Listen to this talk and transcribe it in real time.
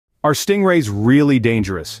Are stingrays really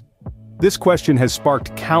dangerous? This question has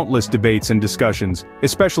sparked countless debates and discussions,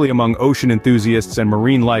 especially among ocean enthusiasts and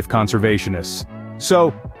marine life conservationists.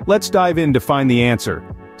 So, let's dive in to find the answer.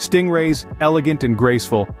 Stingrays, elegant and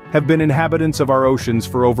graceful, have been inhabitants of our oceans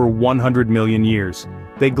for over 100 million years.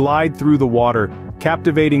 They glide through the water,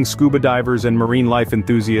 captivating scuba divers and marine life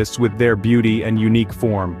enthusiasts with their beauty and unique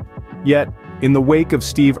form. Yet, in the wake of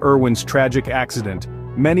Steve Irwin's tragic accident,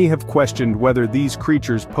 many have questioned whether these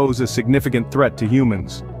creatures pose a significant threat to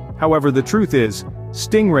humans. However, the truth is,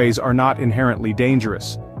 stingrays are not inherently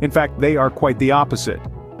dangerous. In fact, they are quite the opposite.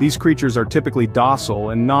 These creatures are typically docile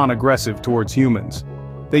and non-aggressive towards humans.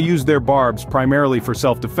 They use their barbs primarily for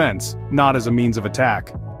self-defense, not as a means of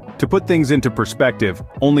attack. To put things into perspective,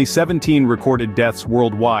 only 17 recorded deaths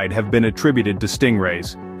worldwide have been attributed to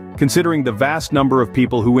stingrays. Considering the vast number of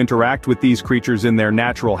people who interact with these creatures in their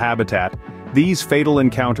natural habitat, these fatal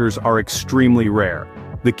encounters are extremely rare.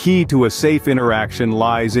 The key to a safe interaction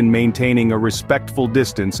lies in maintaining a respectful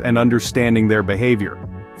distance and understanding their behavior.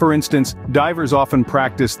 For instance, divers often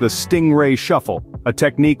practice the stingray shuffle, a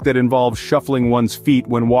technique that involves shuffling one's feet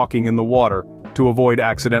when walking in the water, to avoid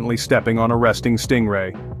accidentally stepping on a resting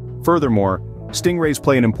stingray. Furthermore, stingrays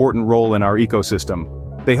play an important role in our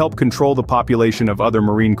ecosystem. They help control the population of other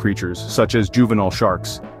marine creatures, such as juvenile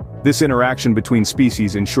sharks. This interaction between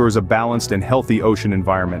species ensures a balanced and healthy ocean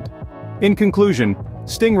environment. In conclusion,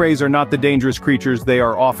 stingrays are not the dangerous creatures they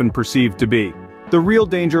are often perceived to be. The real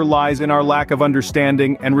danger lies in our lack of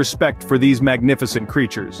understanding and respect for these magnificent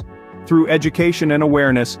creatures. Through education and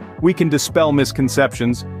awareness, we can dispel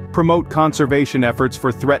misconceptions, promote conservation efforts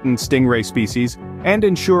for threatened stingray species, and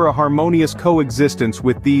ensure a harmonious coexistence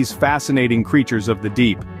with these fascinating creatures of the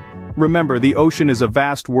deep. Remember, the ocean is a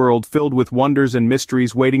vast world filled with wonders and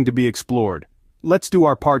mysteries waiting to be explored. Let's do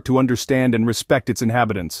our part to understand and respect its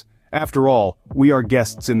inhabitants. After all, we are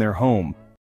guests in their home.